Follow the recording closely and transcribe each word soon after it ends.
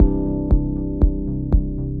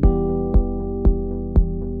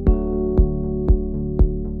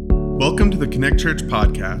Welcome to the Connect Church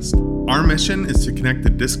podcast. Our mission is to connect the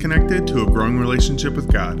disconnected to a growing relationship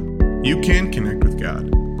with God. You can connect with God,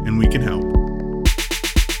 and we can help.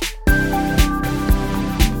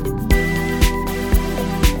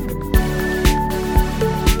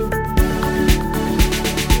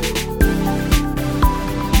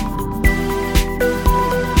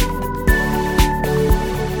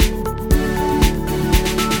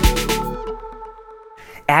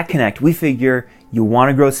 At Connect, we figure you want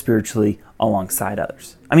to grow spiritually alongside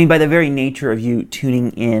others. I mean, by the very nature of you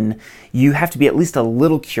tuning in, you have to be at least a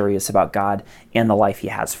little curious about God and the life He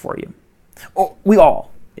has for you. We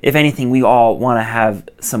all, if anything, we all want to have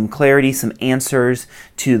some clarity, some answers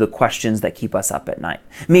to the questions that keep us up at night.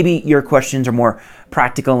 Maybe your questions are more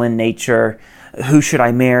practical in nature. Who should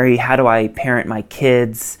I marry? How do I parent my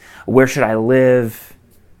kids? Where should I live?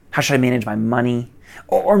 How should I manage my money?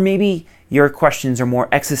 Or maybe your questions are more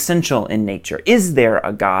existential in nature. Is there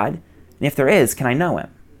a God? And if there is, can I know Him?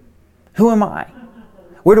 Who am I?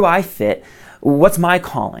 Where do I fit? What's my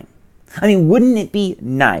calling? I mean, wouldn't it be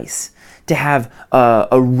nice to have a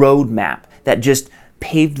roadmap that just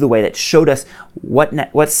paved the way, that showed us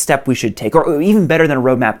what step we should take, or even better than a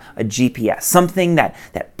roadmap, a GPS, something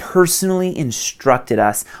that personally instructed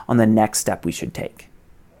us on the next step we should take?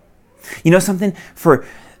 You know something? For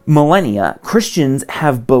millennia, Christians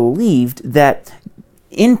have believed that,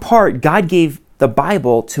 in part, God gave the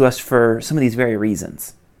Bible to us for some of these very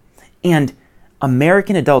reasons. And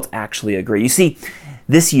American adults actually agree. You see,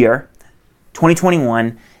 this year,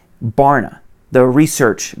 2021, Barna, the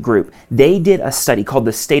research group, they did a study called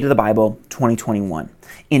the State of the Bible 2021.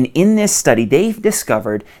 And in this study, they've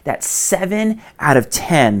discovered that 7 out of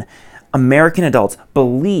 10 American adults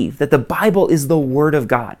believe that the Bible is the Word of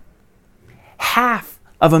God. Half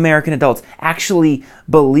of American adults actually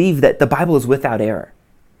believe that the Bible is without error.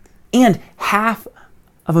 And half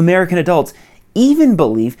of American adults even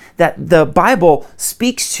believe that the Bible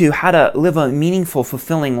speaks to how to live a meaningful,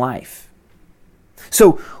 fulfilling life.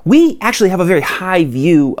 So we actually have a very high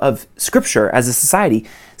view of Scripture as a society,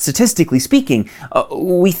 statistically speaking.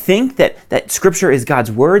 We think that Scripture is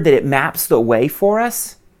God's Word, that it maps the way for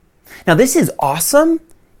us. Now, this is awesome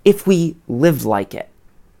if we lived like it.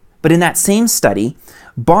 But in that same study,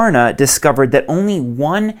 Barna discovered that only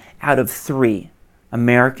 1 out of 3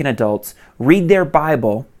 American adults read their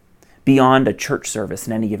Bible beyond a church service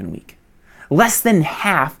in any given week. Less than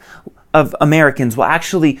half of Americans will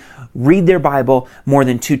actually read their Bible more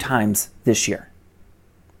than 2 times this year.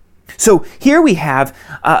 So here we have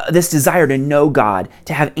this desire to know God,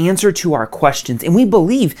 to have answer to our questions, and we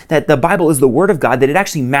believe that the Bible is the Word of God, that it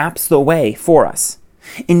actually maps the way for us.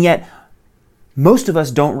 And yet, most of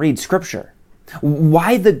us don't read Scripture.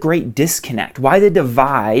 Why the great disconnect? Why the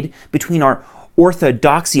divide between our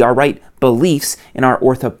orthodoxy, our right beliefs, and our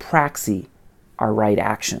orthopraxy, our right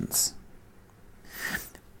actions?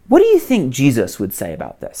 What do you think Jesus would say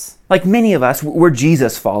about this? Like many of us, we're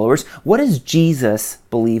Jesus followers. What does Jesus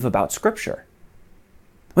believe about Scripture?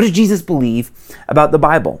 What does Jesus believe about the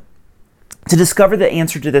Bible? To discover the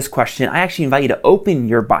answer to this question, I actually invite you to open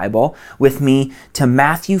your Bible with me to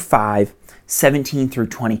Matthew 5, 17 through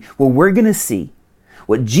 20, where we're going to see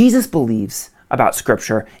what Jesus believes about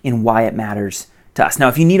Scripture and why it matters to us. Now,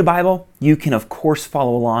 if you need a Bible, you can, of course,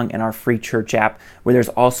 follow along in our free church app, where there's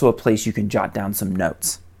also a place you can jot down some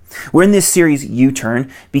notes. We're in this series,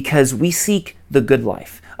 U-Turn, because we seek the good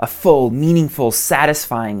life, a full, meaningful,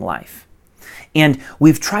 satisfying life. And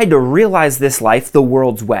we've tried to realize this life the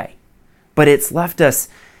world's way, but it's left us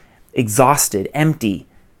exhausted, empty,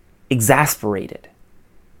 exasperated.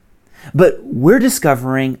 But we're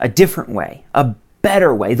discovering a different way, a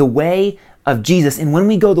better way, the way of Jesus. And when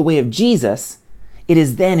we go the way of Jesus, it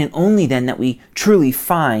is then and only then that we truly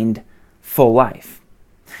find full life.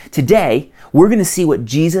 Today, we're going to see what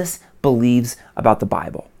Jesus believes about the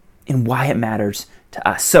Bible and why it matters to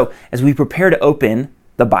us. So as we prepare to open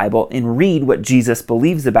the Bible and read what Jesus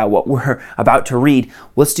believes about what we're about to read,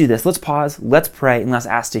 let's do this. Let's pause, let's pray, and let's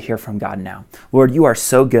ask to hear from God now. Lord, you are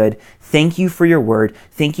so good. Thank you for your word.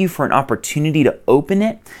 Thank you for an opportunity to open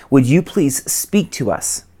it. Would you please speak to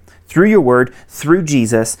us through your word, through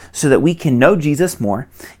Jesus, so that we can know Jesus more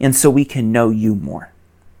and so we can know you more.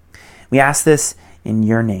 We ask this in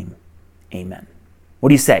your name. Amen. What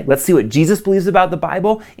do you say? Let's see what Jesus believes about the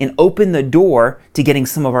Bible and open the door to getting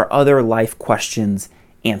some of our other life questions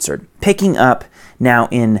answered. Picking up now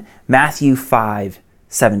in Matthew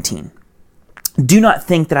 5:17. Do not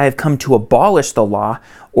think that I have come to abolish the law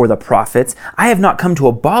or the prophets. I have not come to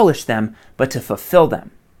abolish them, but to fulfill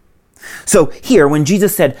them. So here, when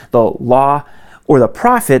Jesus said the law or the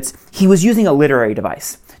prophets, he was using a literary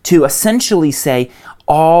device to essentially say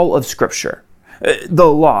all of Scripture.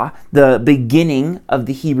 The law, the beginning of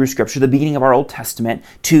the Hebrew Scripture, the beginning of our Old Testament,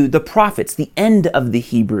 to the prophets, the end of the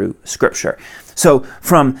Hebrew Scripture. So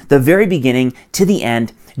from the very beginning to the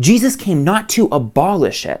end, Jesus came not to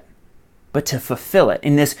abolish it, but to fulfill it.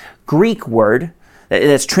 And this Greek word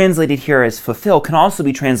that's translated here as fulfill can also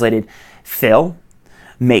be translated fill,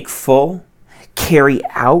 make full, carry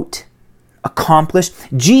out, accomplish.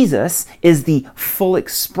 Jesus is the full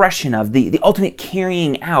expression of the ultimate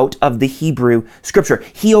carrying out of the Hebrew Scripture.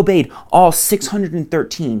 He obeyed all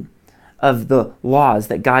 613 of the laws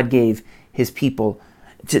that God gave his people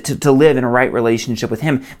to live in a right relationship with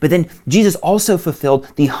him. But then Jesus also fulfilled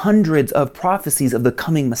the hundreds of prophecies of the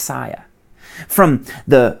coming Messiah. From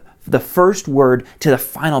the first word to the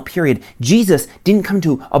final period, Jesus didn't come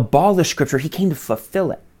to abolish Scripture, he came to fulfill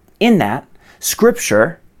it. In that,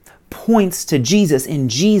 Scripture points to Jesus, and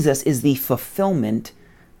Jesus is the fulfillment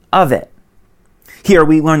of it. Here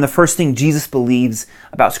we learn the first thing Jesus believes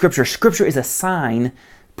about Scripture. Scripture is a sign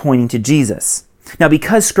pointing to Jesus. Now,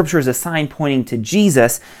 because Scripture is a sign pointing to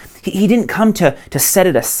Jesus, he didn't come to set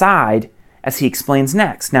it aside, as he explains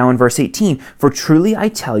next. Now in verse 18, "For truly I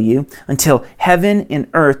tell you, until heaven and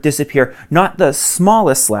earth disappear, not the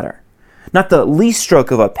smallest letter, not the least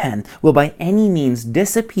stroke of a pen, will by any means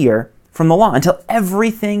disappear from the law, until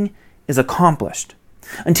everything is accomplished."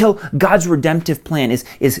 Until God's redemptive plan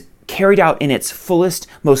is carried out in its fullest,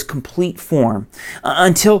 most complete form,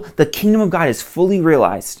 until the kingdom of God is fully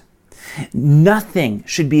realized, nothing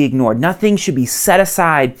should be ignored. Nothing should be set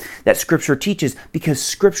aside that Scripture teaches, because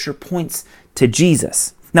Scripture points to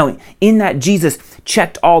Jesus. Now, in that Jesus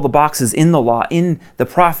checked all the boxes in the law, in the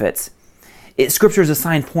prophets, Scripture is a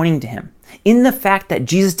sign pointing to him. In the fact that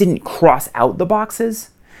Jesus didn't cross out the boxes,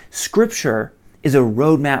 Scripture is a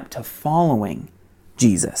roadmap to following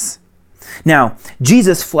Jesus. Now,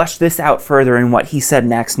 Jesus fleshed this out further in what he said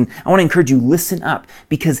next, and I want to encourage you, listen up,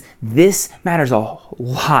 because this matters a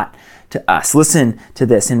lot to us. Listen to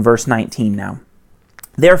this in verse 19 now.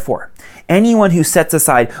 "Therefore, anyone who sets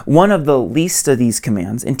aside one of the least of these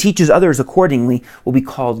commands and teaches others accordingly will be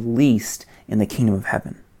called least in the kingdom of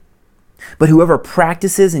heaven. But whoever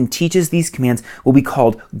practices and teaches these commands will be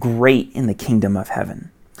called great in the kingdom of heaven.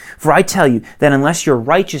 For I tell you that unless your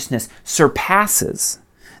righteousness surpasses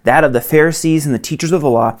that of the Pharisees and the teachers of the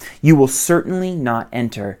law, you will certainly not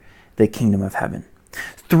enter the kingdom of heaven."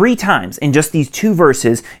 3 times in just these 2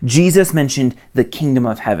 verses, Jesus mentioned the kingdom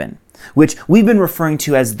of heaven, which we've been referring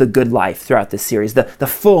to as the good life throughout this series, the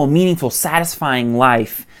full, meaningful, satisfying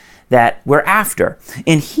life that we're after.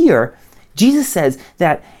 And here, Jesus says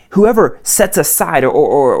that whoever sets aside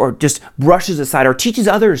or just brushes aside or teaches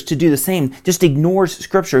others to do the same, just ignores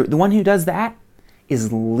Scripture, the one who does that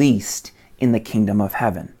is least in the kingdom of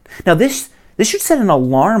heaven. Now this should set an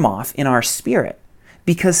alarm off in our spirit,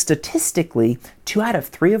 because statistically, 2 out of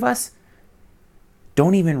 3 of us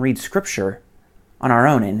don't even read Scripture on our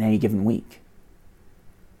own in any given week.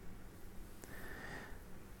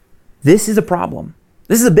 This is a problem.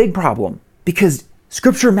 This is a big problem, because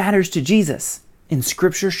Scripture matters to Jesus, and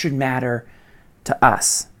Scripture should matter to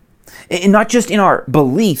us. And not just in our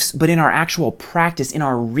beliefs, but in our actual practice, in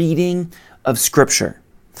our reading of Scripture.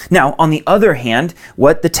 Now, on the other hand,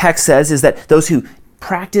 what the text says is that those who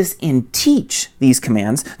practice and teach these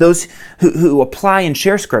commands, those who apply and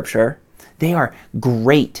share Scripture, they are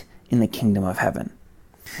great in the kingdom of heaven.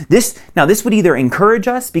 This would either encourage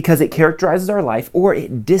us because it characterizes our life, or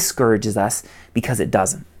it discourages us because it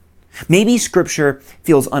doesn't. Maybe Scripture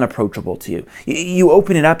feels unapproachable to you. You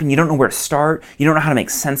open it up and you don't know where to start. You don't know how to make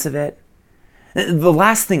sense of it. The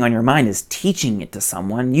last thing on your mind is teaching it to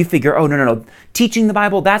someone. You figure, oh, no. Teaching the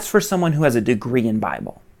Bible, that's for someone who has a degree in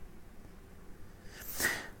Bible.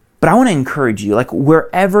 But I want to encourage you, like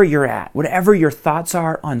wherever you're at, whatever your thoughts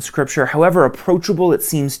are on Scripture, however approachable it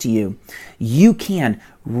seems to you, you can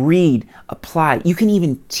read, apply, you can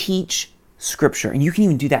even teach Scripture, and you can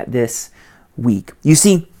even do that this week. You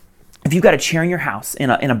see, if you've got a chair in your house, in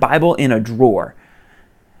a Bible in a drawer,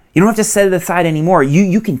 you don't have to set it aside anymore.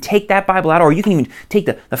 You can take that Bible out, or you can even take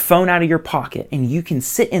the phone out of your pocket, and you can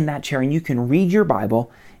sit in that chair and you can read your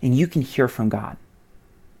Bible and you can hear from God.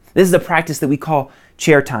 This is a practice that we call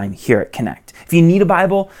chair time here at Connect. If you need a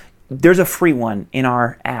Bible, there's a free one in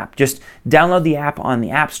our app. Just download the app on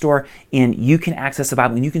the App Store and you can access the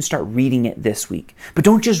Bible and you can start reading it this week. But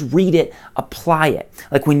don't just read it, apply it.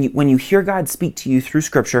 Like when you hear God speak to you through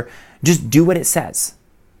Scripture, just do what it says.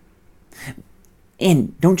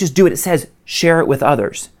 And don't just do what it says, share it with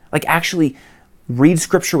others. Like actually read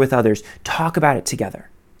Scripture with others, talk about it together.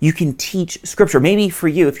 You can teach Scripture. Maybe for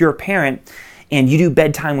you, if you're a parent and you do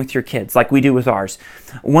bedtime with your kids like we do with ours,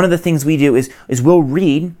 one of the things we do is we'll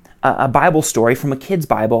read a Bible story from a kid's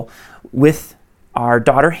Bible with our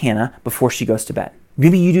daughter Hannah before she goes to bed.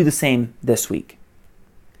 Maybe you do the same this week.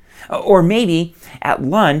 Or maybe at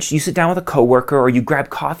lunch, you sit down with a coworker or you grab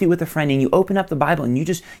coffee with a friend and you open up the Bible and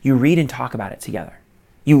you read and talk about it together.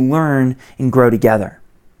 You learn and grow together.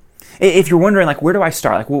 If you're wondering, like, where do I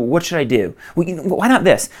start? Like, well, what should I do? Well, why not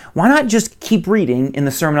this? Why not just keep reading in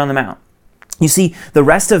the Sermon on the Mount? You see, the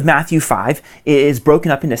rest of Matthew 5 is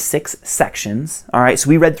broken up into 6 sections. All right, so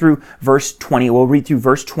we read through verse 20. We'll read through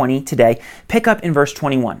verse 20 today. Pick up in verse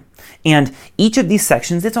 21. And each of these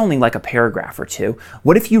sections, it's only like a paragraph or two.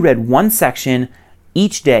 What if you read one section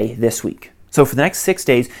each day this week? So for the next 6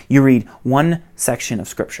 days, you read one section of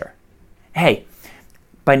Scripture. Hey,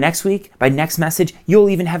 by next week, by next message,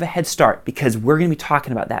 you'll even have a head start because we're going to be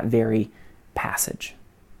talking about that very passage.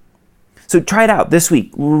 So try it out this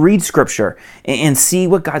week. Read Scripture and see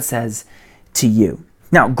what God says to you.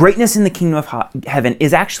 Now, greatness in the kingdom of heaven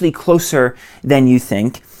is actually closer than you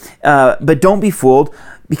think, but don't be fooled,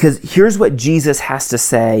 because here's what Jesus has to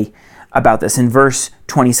say about this. In verse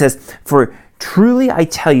 20, he says, "For truly I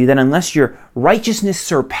tell you that unless your righteousness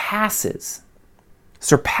surpasses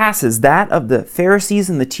that of the Pharisees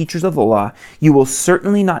and the teachers of the law, you will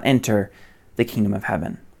certainly not enter the kingdom of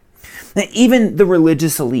heaven." Now, even the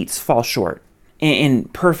religious elites fall short in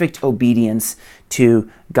perfect obedience to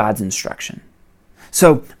God's instruction.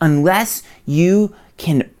 So unless you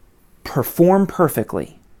can perform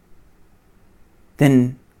perfectly,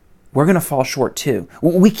 then we're going to fall short too.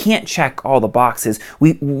 We can't check all the boxes.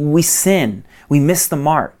 We sin. We miss the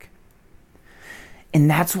mark. And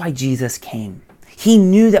that's why Jesus came. He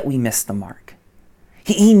knew that we missed the mark.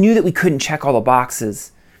 He knew that we couldn't check all the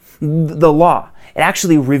boxes. The law, it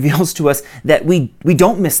actually reveals to us that we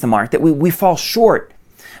don't miss the mark, that we fall short.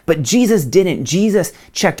 But Jesus didn't. Jesus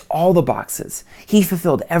checked all the boxes. He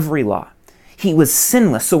fulfilled every law. He was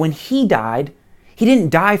sinless. So when he died, he didn't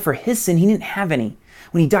die for his sin. He didn't have any.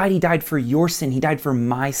 When he died for your sin. He died for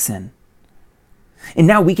my sin. And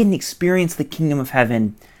now we can experience the kingdom of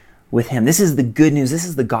heaven with him. This is the good news. This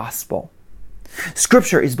is the gospel.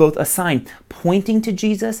 Scripture is both a sign pointing to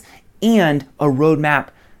Jesus and a roadmap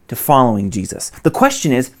to following Jesus. The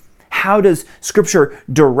question is, how does Scripture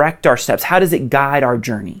direct our steps? How does it guide our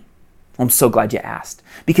journey? Well, I'm so glad you asked.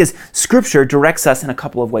 Because Scripture directs us in a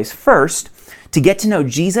couple of ways. First, to get to know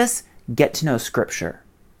Jesus, get to know Scripture.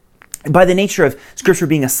 By the nature of Scripture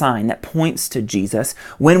being a sign that points to Jesus,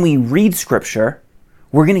 when we read Scripture,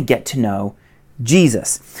 we're going to get to know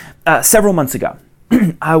Jesus. Several months ago,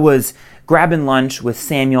 I was grabbing lunch with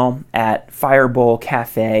Samuel at Fire Bowl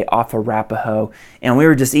Cafe off of Arapahoe, and we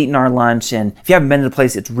were just eating our lunch. And if you haven't been to the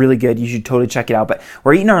place, it's really good. You should totally check it out. But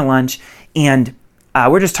we're eating our lunch, and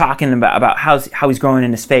we're just talking about how he's growing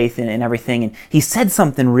in his faith and everything. And he said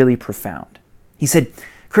something really profound. He said,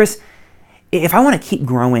 "Chris, if I want to keep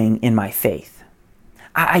growing in my faith,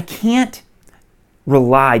 I can't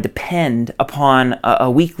depend upon a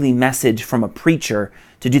weekly message from a preacher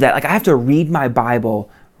to do that. Like, I have to read my Bible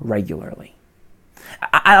regularly."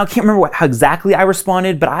 I can't remember how exactly I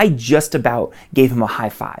responded, but I just about gave him a high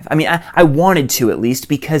five. I mean, I wanted to, at least,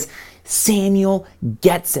 because Samuel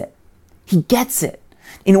gets it. He gets it.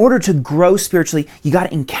 In order to grow spiritually, you got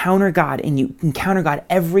to encounter God, and you encounter God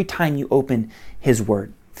every time you open his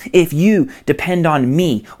word. If you depend on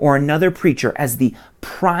me or another preacher as the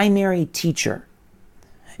primary teacher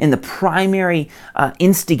and the primary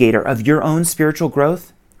instigator of your own spiritual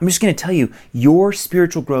growth, I'm just going to tell you, your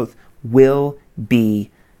spiritual growth will be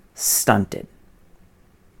stunted.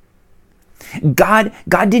 God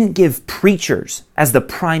didn't give preachers as the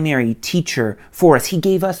primary teacher for us. He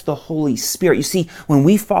gave us the Holy Spirit. You see, when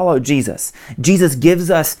we follow Jesus, Jesus gives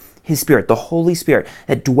us his Spirit, the Holy Spirit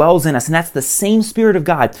that dwells in us. And that's the same Spirit of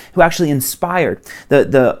God who actually inspired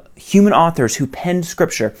the human authors who penned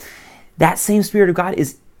Scripture. That same Spirit of God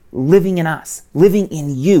is living in us, living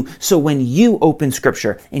in you. So when you open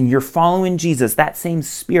Scripture and you're following Jesus, that same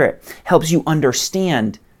Spirit helps you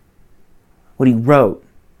understand what he wrote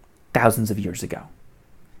thousands of years ago.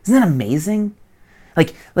 Isn't that amazing?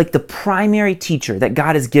 Like the primary teacher that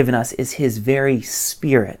God has given us is his very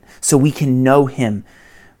Spirit, so we can know him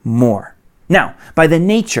more. Now, by the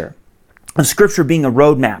nature of Scripture being a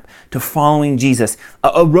roadmap to following Jesus,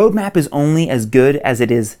 a roadmap is only as good as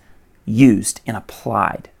it is used and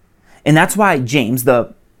applied. And that's why James,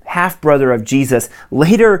 the half-brother of Jesus,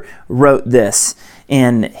 later wrote this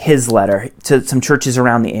in his letter to some churches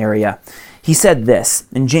around the area. He said this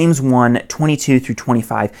in James 1:22 through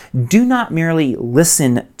 25, "Do not merely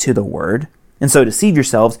listen to the word, and so deceive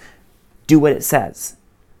yourselves. Do what it says.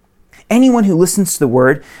 Anyone who listens to the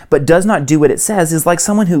word but does not do what it says is like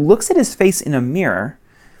someone who looks at his face in a mirror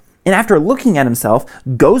and after looking at himself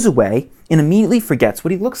goes away and immediately forgets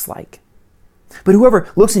what he looks like. But whoever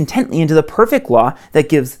looks intently into the perfect law that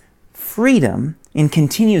gives freedom and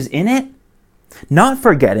continues in it, not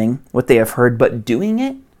forgetting what they have heard but doing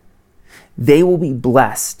it, they will be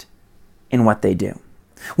blessed in what they do.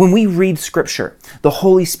 When we read Scripture, the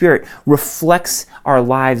Holy Spirit reflects our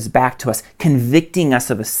lives back to us, convicting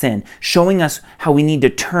us of a sin, showing us how we need to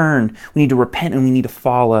turn, we need to repent, and we need to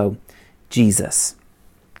follow Jesus.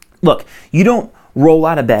 Look, you don't roll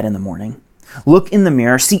out of bed in the morning, look in the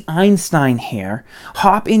mirror, see Einstein hair,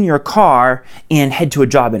 hop in your car, and head to a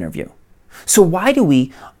job interview. So why do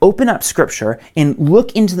we open up Scripture and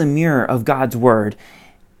look into the mirror of God's Word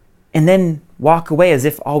and then walk away as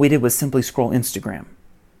if all we did was simply scroll Instagram?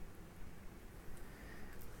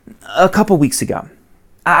 A couple weeks ago,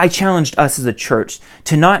 I challenged us as a church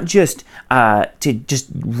to not just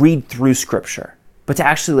read through Scripture, but to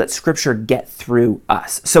actually let Scripture get through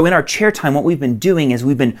us. So in our chair time, what we've been doing is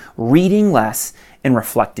we've been reading less and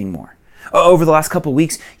reflecting more. Over the last couple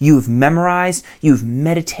weeks, you've memorized, you've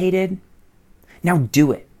meditated. Now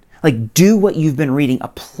do it. Like, do what you've been reading,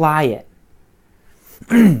 apply it.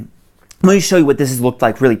 Let me show you what this has looked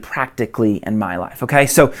like really practically in my life, okay?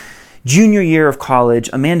 So junior year of college,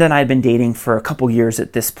 Amanda and I had been dating for a couple years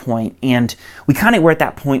at this point, and we kind of were at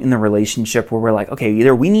that point in the relationship where we're like, okay,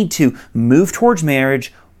 either we need to move towards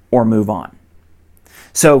marriage or move on.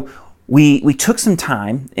 So we took some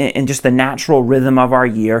time in just the natural rhythm of our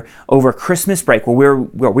year over Christmas break where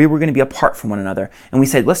we were going to be apart from one another, and we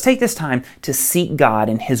said, let's take this time to seek God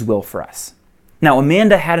and His will for us. Now,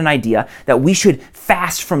 Amanda had an idea that we should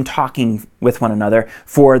fast from talking with one another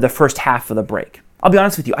for the first half of the break. I'll be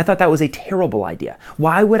honest with you, I thought that was a terrible idea.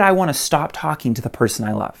 Why would I want to stop talking to the person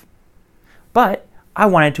I love? But I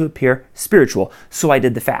wanted to appear spiritual, so I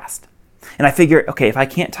did the fast. And I figured, okay, if I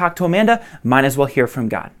can't talk to Amanda, might as well hear from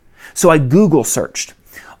God. So I Google searched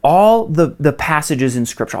all the passages in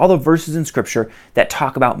Scripture, all the verses in Scripture that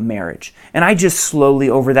talk about marriage. And I just slowly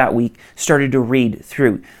over that week started to read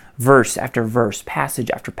through verse after verse,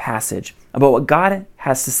 passage after passage about what God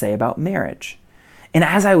has to say about marriage. And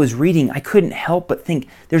as I was reading, I couldn't help but think,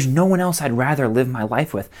 there's no one else I'd rather live my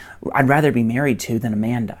life with. I'd rather be married to than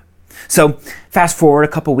Amanda. So fast forward a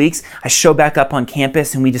couple weeks, I show back up on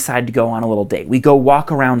campus and we decide to go on a little date. We go walk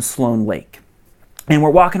around Sloan Lake. And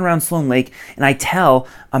we're walking around Sloan Lake and I tell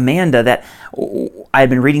Amanda that I had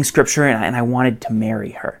been reading Scripture and I wanted to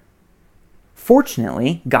marry her.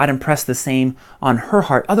 Fortunately, God impressed the same on her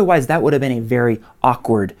heart. Otherwise, that would have been a very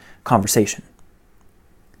awkward conversation.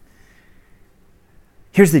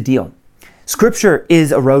 Here's the deal. Scripture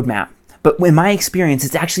is a roadmap, but in my experience,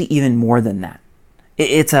 it's actually even more than that.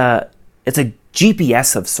 It's a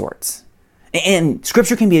GPS of sorts. And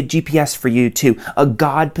Scripture can be a GPS for you too, a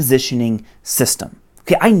God positioning system.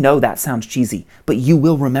 Okay, I know that sounds cheesy, but you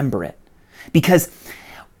will remember it. Because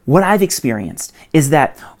what I've experienced is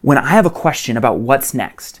that when I have a question about what's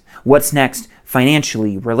next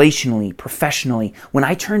financially, relationally, professionally, when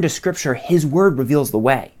I turn to Scripture, His Word reveals the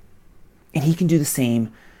way. And He can do the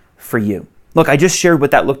same for you. Look, I just shared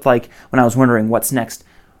what that looked like when I was wondering what's next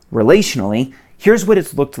relationally. Here's what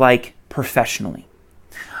it's looked like professionally.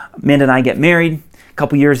 Amanda and I get married. A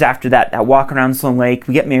couple years after that walk around Sloan Lake,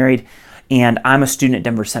 we get married, and I'm a student at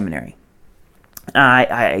Denver Seminary.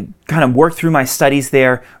 I kind of worked through my studies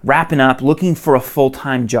there, wrapping up, looking for a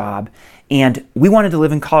full-time job, and we wanted to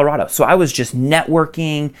live in Colorado. So I was just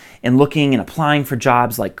networking and looking and applying for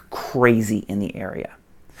jobs like crazy in the area.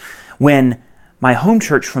 When my home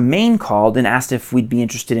church from Maine called and asked if we'd be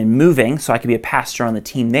interested in moving so I could be a pastor on the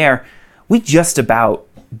team there, we just about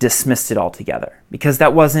dismissed it altogether because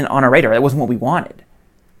that wasn't on our radar. That wasn't what we wanted.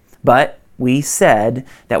 But we said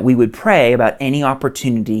that we would pray about any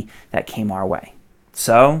opportunity that came our way.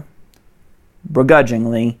 So,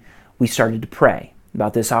 begrudgingly, we started to pray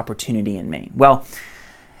about this opportunity in Maine. Well,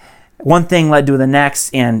 one thing led to the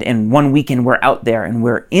next, and one weekend we're out there and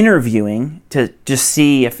we're interviewing to just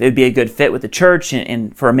see if it would be a good fit with the church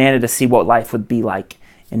and for Amanda to see what life would be like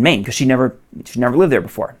in Maine because she never lived there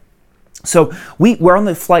before. So we're on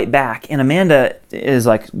the flight back, and Amanda is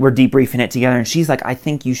like, we're debriefing it together, and she's like, I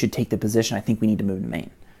think you should take the position. I think we need to move to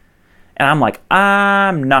Maine. And I'm like,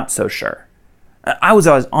 I'm not so sure. I was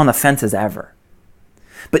on the fence as ever.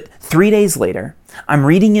 But 3 days later, I'm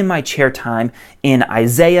reading in my chair time in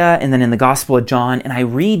Isaiah and then in the Gospel of John, and I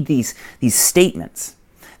read these statements,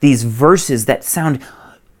 these verses that sound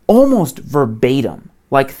almost verbatim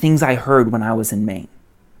like things I heard when I was in Maine.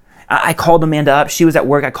 I called Amanda up. She was at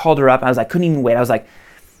work. I called her up. I couldn't even wait. I was like,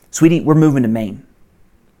 sweetie, we're moving to Maine.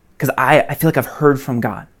 because I feel like I've heard from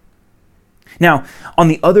God. Now, on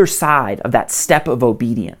the other side of that step of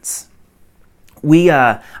obedience,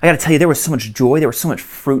 I got to tell you, there was so much joy, there was so much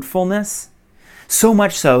fruitfulness, so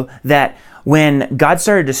much so that when God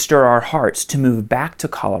started to stir our hearts to move back to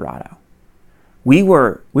Colorado, we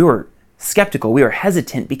were skeptical, we were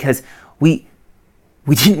hesitant because we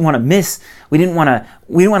didn't want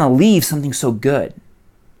to leave something so good.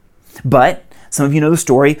 But some of you know the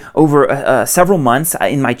story. Over several months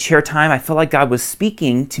in my chair time, I felt like God was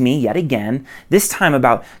speaking to me yet again, this time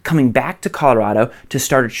about coming back to Colorado to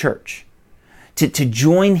start a church, to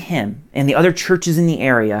join him and the other churches in the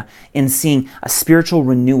area in seeing a spiritual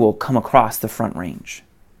renewal come across the Front Range.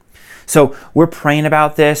 So we're praying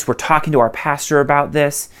about this, we're talking to our pastor about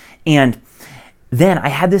this, and then I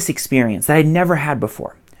had this experience that I'd never had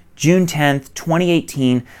before. June 10th,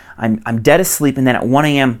 2018, I'm dead asleep, and then at 1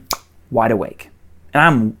 a.m., wide awake.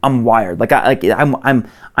 And I'm wired. I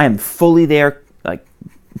am fully there, like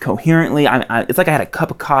coherently. It's like I had a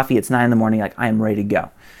cup of coffee, it's 9 a.m, like I am ready to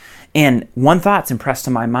go. And one thought's impressed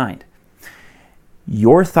on my mind.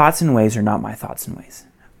 Your thoughts and ways are not my thoughts and ways.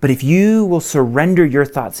 But if you will surrender your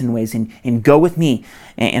thoughts and ways and go with me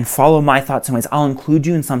and follow my thoughts and ways, I'll include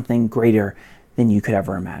you in something greater than you could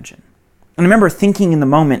ever imagine. And I remember thinking in the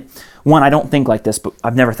moment, one, I don't think like this, but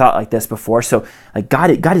I've never thought like this before. So like God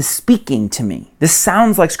is speaking to me. This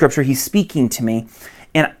sounds like scripture. He's speaking to me.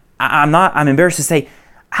 And I'm embarrassed to say,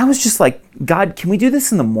 I was just like, God, can we do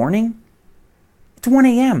this in the morning? It's 1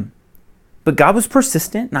 a.m. But God was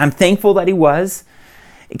persistent, and I'm thankful that he was,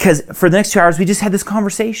 because for the next 2 hours, we just had this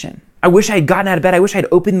conversation. I wish I had gotten out of bed. I wish I had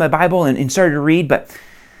opened my Bible and started to read, but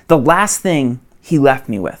the last thing he left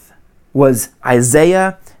me with was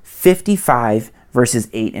Isaiah 55, verses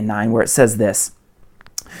 8 and 9, where it says this,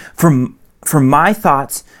 For my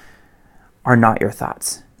thoughts are not your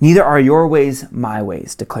thoughts, neither are your ways my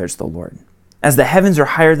ways, declares the Lord. As the heavens are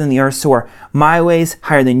higher than the earth, so are my ways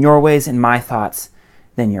higher than your ways, and my thoughts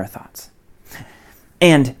than your thoughts.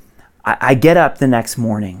 And I get up the next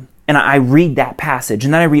morning, and I read that passage,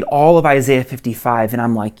 and then I read all of Isaiah 55, and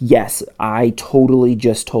I'm like, yes, I totally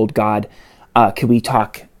just told God, could we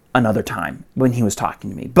talk another time, when he was talking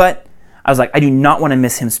to me. But I was like, I do not want to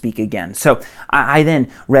miss him speak again. So I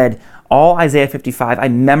then read all Isaiah 55. I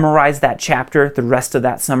memorized that chapter the rest of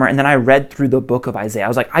that summer, and then I read through the book of Isaiah. I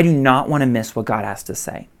was like, I do not want to miss what God has to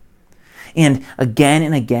say. And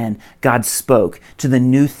again, God spoke to the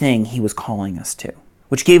new thing he was calling us to,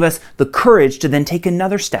 which gave us the courage to then take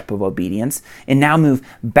another step of obedience and now move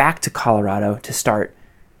back to Colorado to start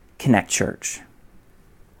Connect Church.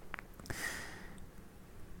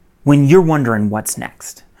 When you're wondering what's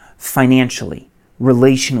next, financially,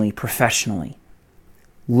 relationally, professionally,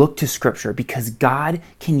 look to Scripture, because God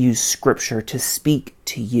can use Scripture to speak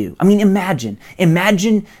to you. I mean,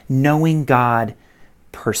 imagine knowing God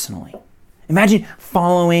personally. Imagine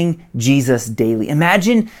following Jesus daily.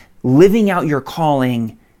 Imagine living out your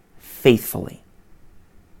calling faithfully.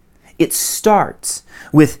 It starts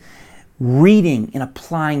with reading and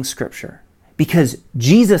applying Scripture, because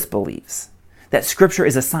Jesus believes that Scripture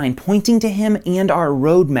is a sign pointing to him and our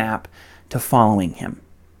roadmap to following him.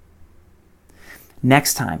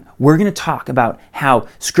 Next time, we're going to talk about how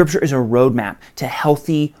Scripture is a roadmap to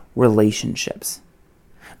healthy relationships.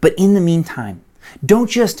 But in the meantime, don't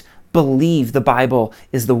just believe the Bible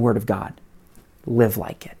is the Word of God. Live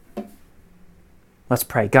like it. Let's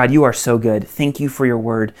pray. God, you are so good. Thank you for your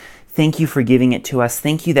word. Thank you for giving it to us.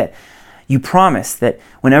 Thank you that you promise that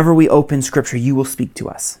whenever we open Scripture, you will speak to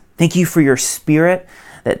us. Thank you for your Spirit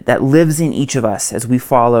that lives in each of us as we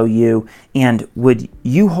follow you. And would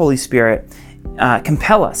you, Holy Spirit,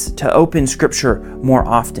 compel us to open Scripture more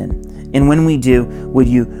often? And when we do, would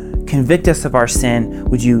you convict us of our sin?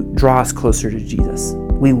 Would you draw us closer to Jesus?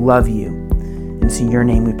 We love you. And it's in your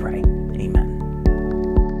name we pray.